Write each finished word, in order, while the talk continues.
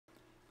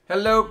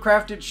Hello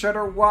Crafted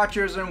Shutter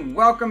watchers, and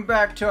welcome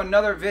back to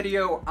another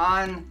video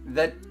on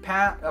the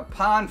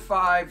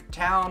Pond5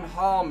 Town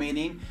Hall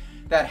meeting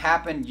that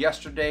happened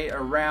yesterday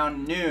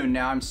around noon.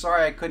 Now I'm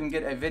sorry I couldn't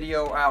get a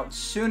video out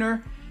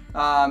sooner.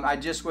 I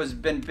just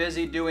been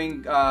busy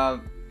doing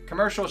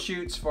commercial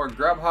shoots for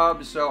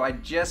Grubhub, so I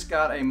just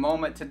got a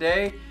moment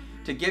today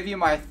to give you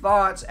my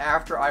thoughts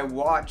after I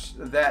watched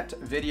that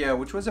video,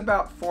 which was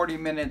about 40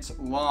 minutes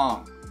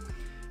long.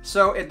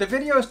 So the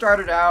video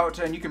started out,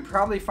 and you can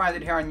probably find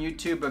it here on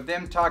YouTube, of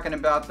them talking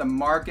about the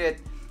market.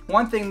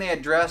 One thing they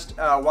addressed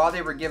while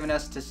they were giving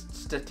us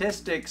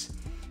statistics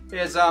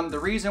is the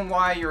reason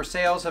why your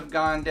sales have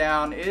gone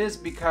down is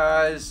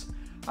because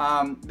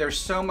there's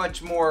so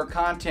much more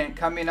content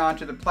coming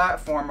onto the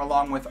platform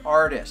along with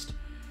artists.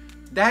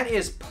 That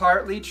is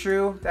partly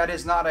true. That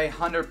is not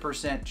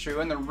 100%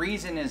 true, and the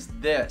reason is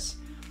this.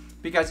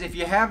 Because if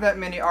you have that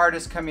many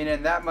artists coming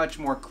in, that much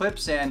more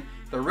clips in,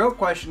 the real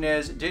question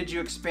is, did you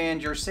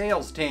expand your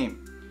sales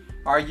team?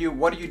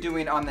 What are you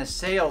doing on the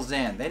sales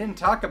end? They didn't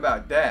talk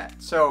about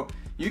that. So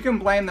you can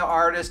blame the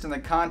artist and the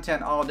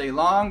content all day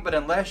long, but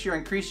unless you're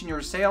increasing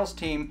your sales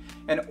team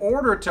in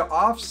order to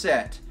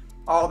offset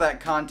all that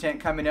content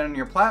coming in on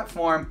your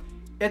platform,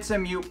 it's a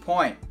moot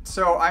point.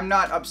 So I'm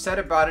not upset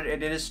about it.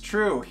 It is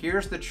true.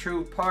 Here's the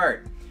true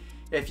part.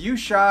 If you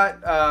shot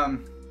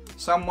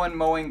someone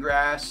mowing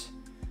grass,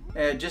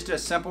 just a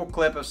simple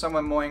clip of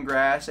someone mowing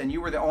grass, and you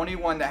were the only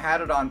one that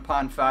had it on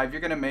Pond5, you're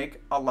going to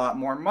make a lot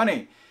more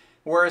money.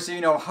 Whereas,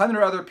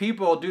 100 other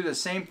people do the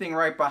same thing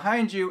right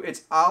behind you,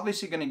 it's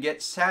obviously going to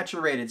get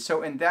saturated.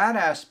 So in that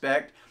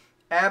aspect,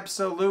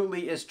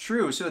 absolutely is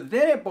true. So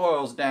then it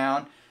boils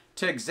down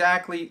to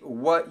exactly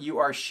what you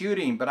are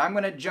shooting. But I'm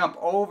going to jump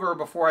over,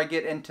 before I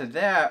get into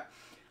that,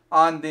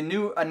 on the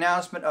new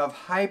announcement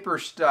of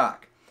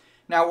Hyperstock.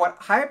 Now, what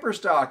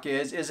Hyperstock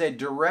is a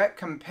direct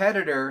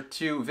competitor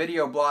to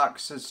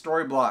VideoBlock's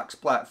Storyblocks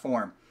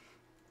platform.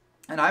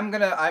 And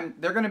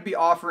they're gonna be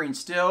offering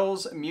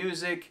stills,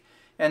 music,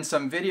 and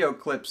some video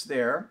clips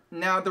there.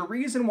 Now, the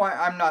reason why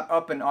I'm not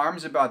up in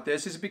arms about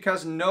this is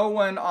because no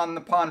one on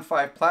the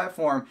Pond5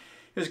 platform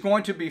is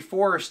going to be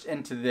forced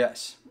into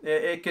this.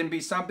 It can be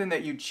something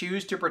that you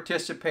choose to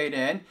participate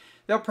in.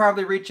 They'll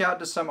probably reach out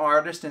to some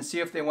artists and see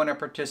if they want to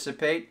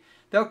participate.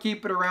 They'll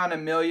keep it around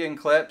 1 million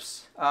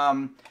clips.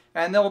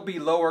 And they'll be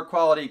lower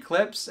quality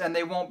clips, and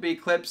they won't be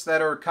clips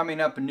that are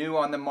coming up new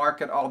on the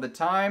market all the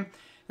time.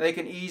 They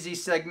can easily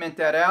segment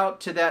that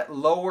out to that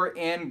lower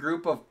end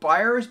group of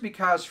buyers,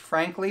 because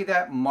frankly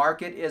that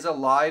market is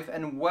alive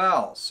and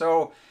well.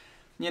 So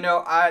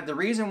the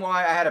reason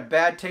why I had a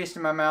bad taste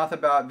in my mouth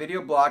about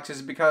VideoBlocks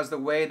is because the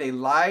way they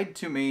lied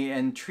to me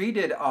and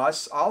treated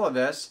us, all of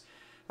us,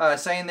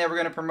 saying they were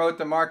going to promote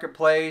the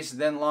marketplace,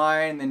 then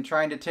lying, then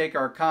trying to take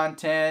our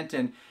content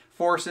and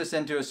force us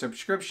into a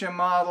subscription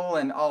model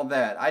and all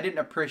that. I didn't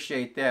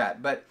appreciate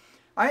that, but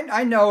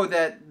I know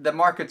that the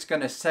market's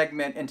going to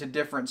segment into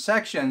different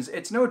sections.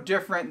 It's no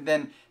different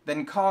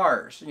than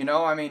cars.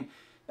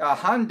 A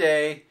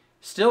Hyundai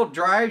still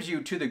drives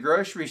you to the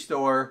grocery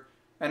store,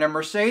 and a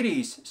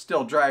Mercedes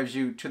still drives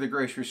you to the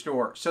grocery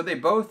store. So they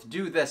both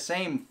do the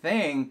same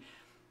thing,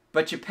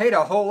 but you paid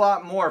a whole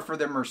lot more for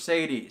the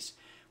Mercedes.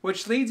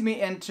 Which leads me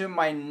into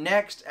my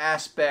next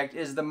aspect,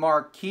 is the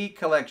marquee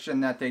collection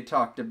that they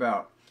talked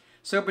about.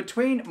 So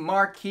between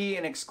marquee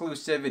and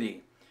exclusivity,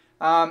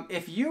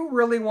 if you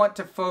really want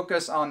to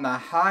focus on the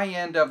high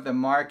end of the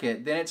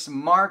market, then it's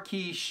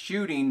marquee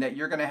shooting that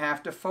you're going to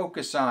have to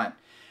focus on.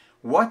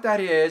 What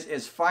that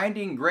is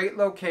finding great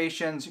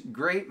locations,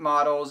 great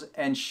models,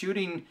 and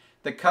shooting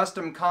the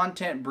custom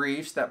content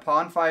briefs that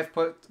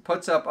Pond5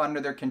 puts up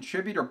under their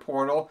contributor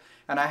portal.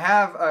 And I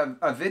have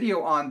a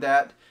video on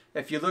that,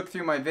 if you look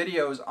through my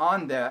videos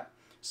on that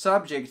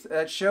subject,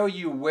 that show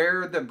you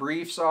where the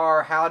briefs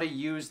are, how to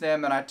use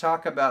them, and I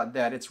talk about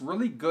that. It's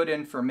really good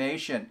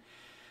information.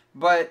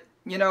 But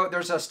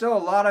there's still a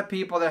lot of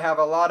people that have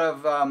a lot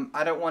of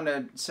I don't want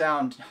to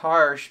sound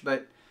harsh,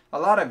 but a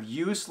lot of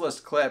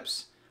useless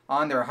clips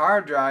on their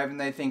hard drive,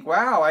 and they think,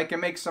 wow, I can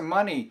make some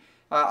money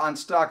on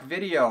stock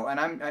video,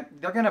 and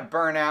they're gonna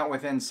burn out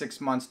within 6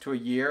 months to a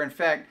year. In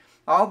fact,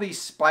 all these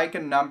spike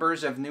in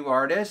numbers of new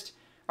artists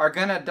are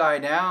going to die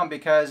down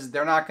because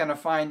they're not going to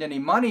find any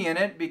money in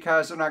it,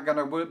 because they're not going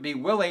to be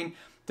willing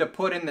to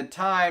put in the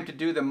time to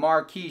do the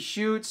marquee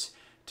shoots,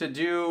 to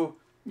do,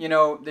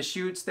 the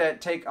shoots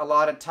that take a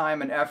lot of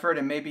time and effort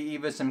and maybe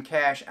even some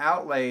cash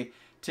outlay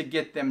to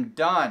get them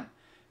done.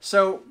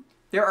 So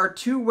there are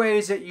two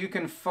ways that you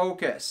can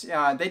focus.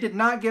 They did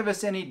not give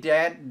us any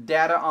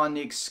data on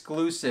the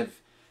exclusive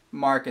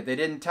market. They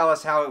didn't tell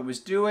us how it was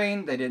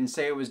doing. They didn't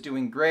say it was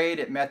doing great.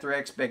 It met their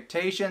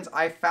expectations.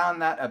 I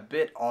found that a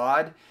bit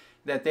odd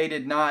that they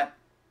did not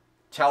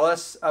tell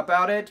us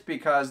about it,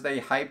 because they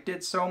hyped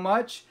it so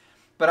much.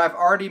 But I've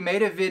already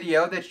made a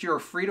video that you're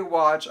free to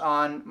watch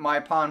on my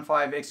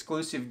Pond5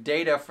 exclusive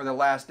data for the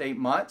last 8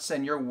 months,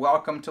 and you're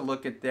welcome to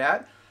look at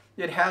that.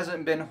 It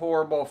hasn't been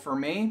horrible for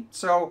me,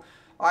 so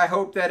I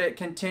hope that it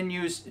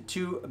continues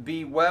to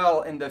be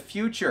well in the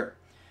future.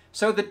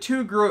 So the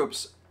two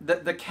groups,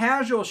 the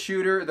casual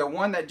shooter, the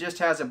one that just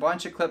has a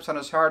bunch of clips on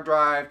his hard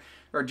drive,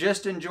 or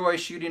just enjoys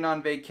shooting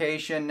on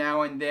vacation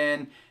now and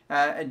then,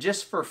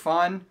 just for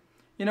fun,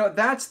 you know,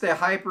 that's the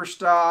hyper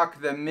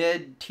stock, the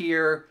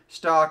mid-tier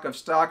stock of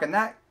stock, and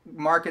that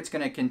market's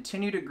going to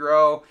continue to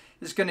grow.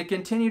 It's going to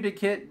continue to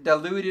get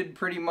diluted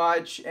pretty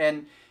much,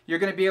 and you're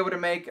going to be able to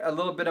make a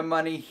little bit of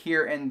money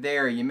here and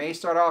there. You may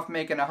start off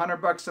making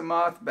 $100 a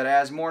month, but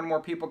as more and more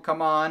people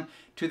come on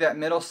to that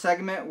middle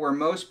segment where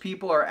most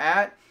people are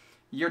at,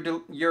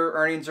 your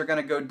earnings are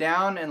going to go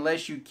down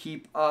unless you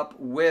keep up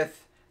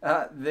with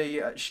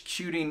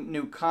shooting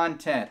new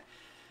content.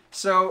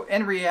 So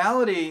in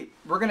reality,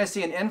 we're going to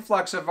see an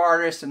influx of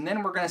artists, and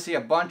then we're going to see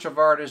a bunch of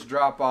artists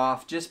drop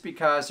off just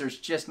because there's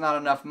just not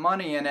enough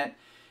money in it.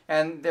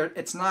 And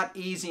it's not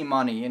easy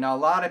money. You know, a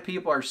lot of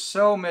people are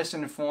so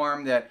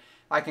misinformed that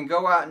I can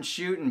go out and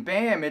shoot and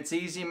bam, it's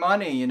easy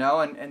money, you know,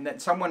 and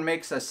that someone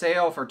makes a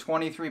sale for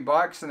 23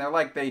 bucks and they're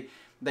like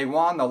they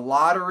won the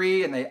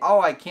lottery and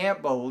oh, I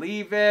can't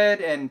believe it.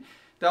 And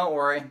don't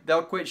worry,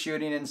 they'll quit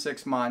shooting in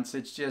 6 months.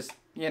 It's just,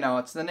 you know,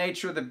 it's the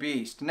nature of the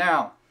beast.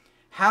 Now,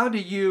 how do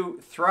you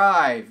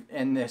thrive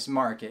in this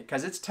market?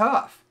 Because it's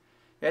tough.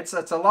 It's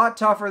a lot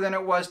tougher than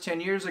it was 10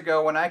 years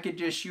ago when I could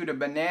just shoot a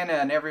banana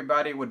and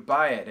everybody would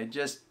buy it.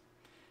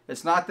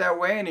 It's not that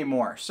way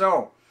anymore.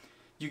 So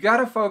you got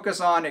to focus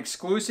on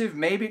exclusive,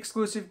 maybe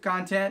exclusive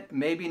content,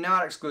 maybe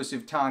not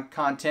exclusive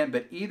content,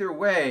 but either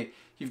way,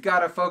 you've got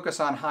to focus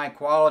on high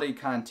quality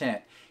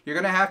content. You're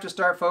going to have to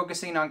start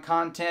focusing on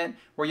content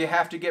where you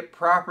have to get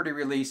property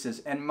releases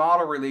and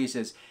model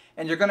releases.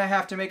 And you're going to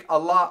have to make a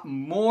lot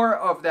more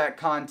of that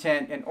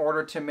content in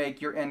order to make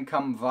your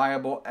income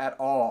viable at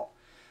all.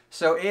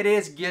 So it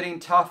is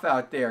getting tough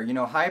out there. You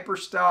know,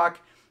 hyperstock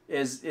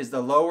is the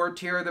lower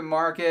tier of the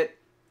market.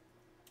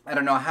 I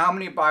don't know how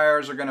many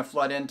buyers are going to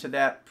flood into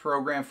that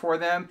program for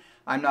them.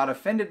 I'm not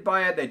offended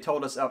by it. They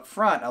told us up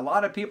front. A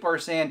lot of people are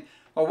saying,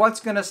 well, what's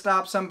going to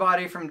stop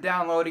somebody from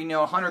downloading,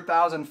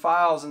 100,000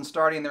 files and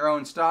starting their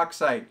own stock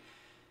site?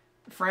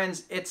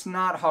 Friends, it's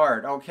not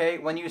hard, okay?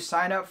 When you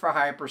sign up for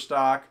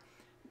hyperstock,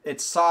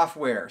 it's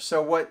software.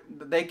 So what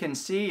they can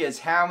see is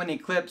how many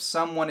clips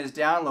someone is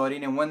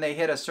downloading, and when they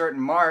hit a certain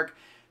mark,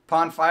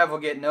 Pond5 will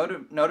get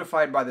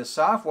notified by the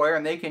software,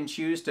 and they can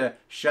choose to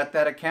shut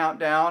that account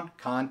down,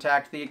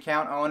 contact the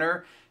account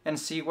owner, and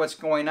see what's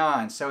going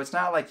on. So it's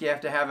not like you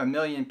have to have 1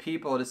 million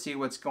people to see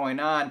what's going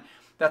on.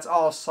 That's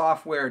all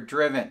software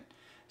driven.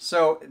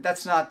 So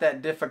that's not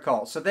that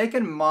difficult. So they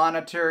can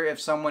monitor if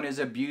someone is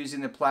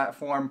abusing the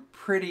platform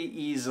pretty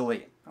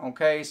easily.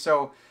 Okay,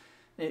 so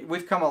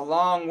we've come a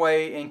long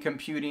way in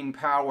computing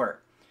power.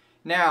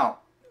 Now,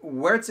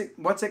 what's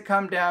it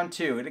come down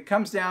to? It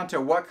comes down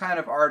to what kind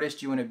of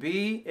artist you want to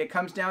be. It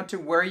comes down to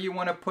where you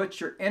want to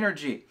put your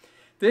energy.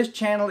 This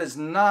channel is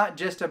not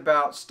just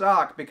about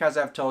stock, because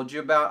I've told you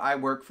about I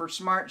work for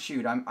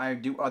SmartShoot. I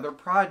do other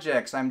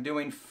projects. I'm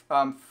doing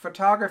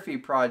photography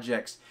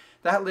projects.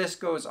 That list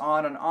goes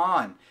on.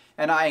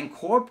 And I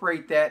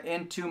incorporate that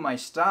into my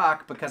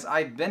stock because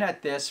I've been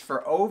at this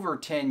for over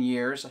 10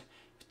 years.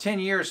 10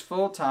 years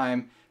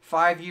full-time,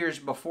 5 years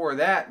before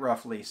that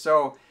roughly.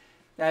 So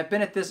I've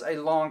been at this a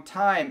long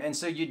time, and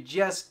so you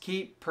just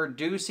keep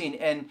producing,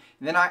 and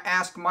then I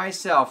ask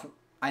myself,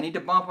 I need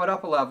to bump it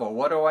up a level.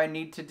 What do I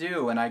need to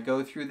do? And I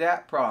go through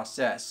that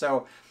process.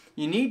 So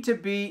you need to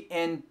be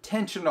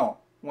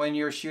intentional when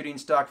you're shooting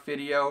stock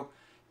video.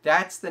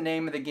 That's the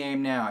name of the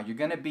game now. You're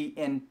going to be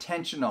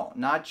intentional,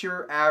 not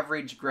your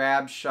average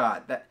grab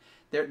shot.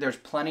 There's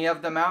plenty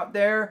of them out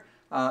there.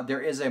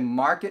 There is a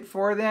market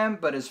for them,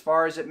 but as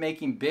far as it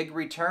making big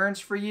returns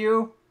for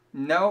you,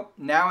 nope.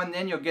 Now and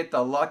then you'll get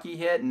the lucky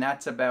hit, and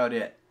that's about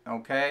it,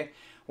 okay?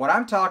 What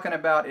I'm talking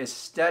about is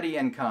steady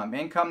income,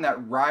 income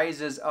that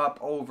rises up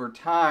over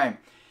time.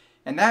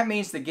 And that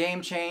means the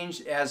game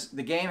changed, as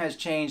the game has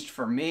changed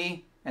for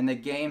me, and the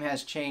game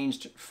has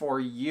changed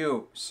for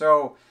you.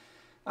 So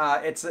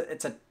it's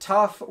a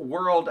tough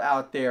world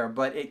out there,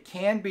 but it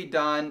can be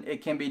done.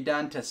 It can be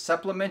done to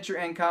supplement your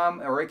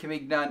income, or it can be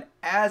done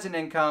as an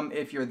income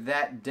if you're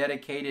that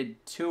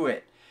dedicated to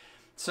it.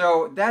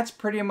 So that's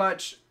pretty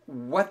much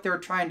what they're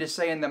trying to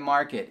say in the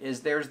market. Is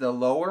there's the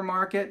lower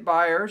market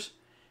buyers.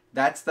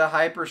 That's the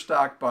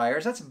hyperstock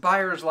buyers. That's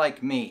buyers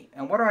like me.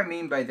 And what do I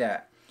mean by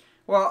that?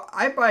 Well,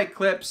 I buy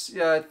clips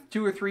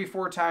 2 or 3,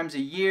 4 times a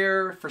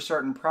year for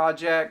certain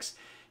projects.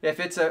 If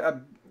it's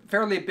a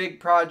fairly big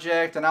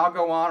project, and I'll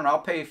go on and I'll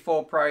pay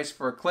full price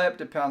for a clip,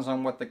 depends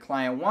on what the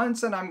client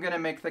wants, and I'm going to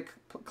make the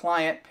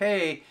client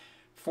pay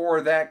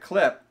for that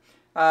clip.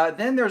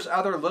 Then there's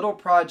other little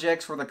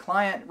projects where the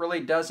client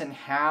really doesn't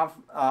have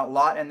a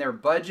lot in their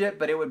budget,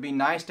 but it would be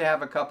nice to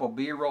have a couple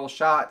B-roll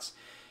shots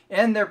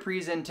in their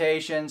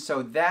presentation.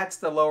 So that's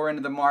the lower end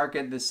of the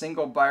market, the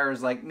single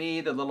buyers like me,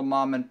 the little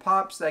mom and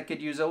pops that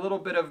could use a little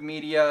bit of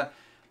media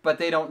but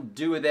they don't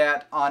do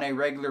that on a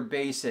regular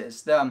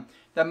basis. The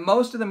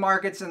most of the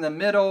markets in the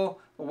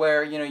middle,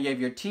 where you have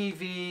your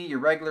TV, your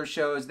regular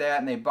shows,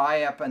 and they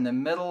buy up in the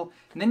middle.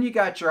 And then you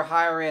got your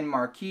higher end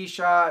marquee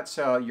shots,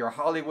 so your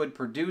Hollywood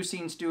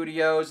producing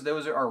studios.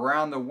 Those are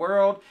around the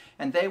world,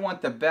 and they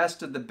want the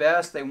best of the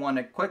best. They want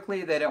it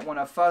quickly. They don't want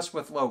to fuss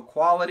with low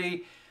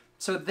quality.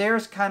 So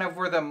there's kind of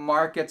where the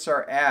markets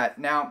are at.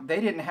 Now, they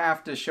didn't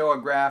have to show a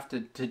graph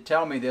to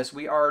tell me this.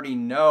 We already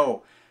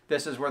know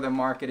this is where the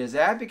market is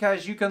at,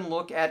 because you can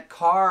look at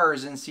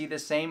cars and see the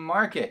same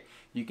market.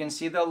 You can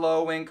see the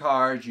low-end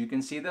cars, you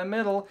can see the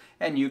middle,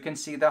 and you can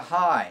see the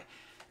high.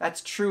 That's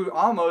true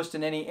almost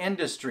in any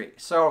industry.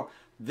 So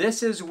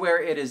this is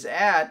where it is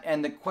at,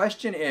 and the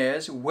question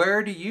is,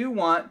 where do you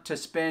want to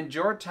spend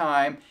your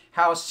time?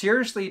 How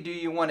seriously do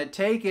you want to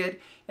take it?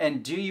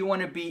 And do you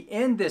want to be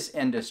in this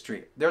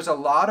industry? There's a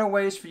lot of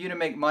ways for you to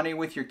make money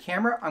with your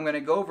camera. I'm going to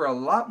go over a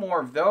lot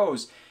more of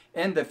those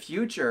in the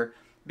future,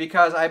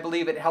 because I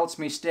believe it helps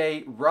me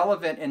stay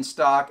relevant in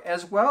stock,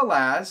 as well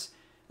as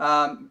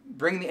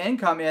bring the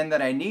income in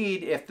that I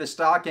need if the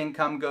stock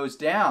income goes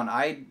down.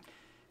 I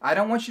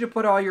don't want you to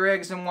put all your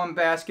eggs in one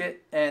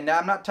basket, and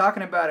I'm not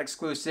talking about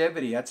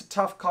exclusivity. That's a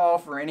tough call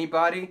for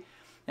anybody,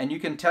 and you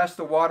can test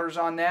the waters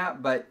on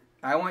that, but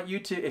I want you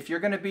to, if you're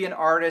going to be an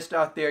artist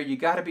out there, you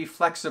got to be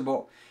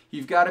flexible.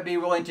 You've got to be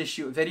willing to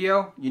shoot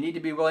video. You need to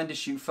be willing to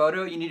shoot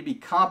photo. You need to be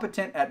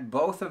competent at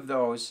both of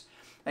those,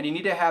 and you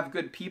need to have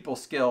good people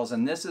skills,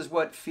 and this is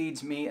what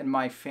feeds me and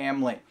my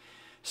family.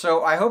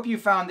 So I hope you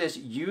found this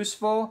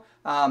useful.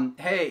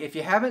 Hey, if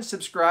you haven't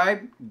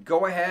subscribed,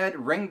 go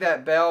ahead, ring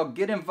that bell,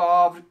 get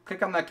involved,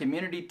 click on the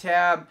community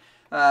tab,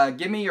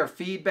 give me your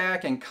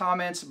feedback and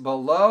comments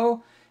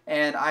below,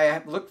 and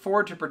I look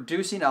forward to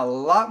producing a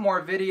lot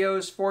more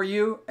videos for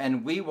you,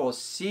 and we will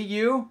see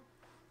you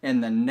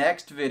in the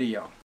next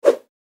video.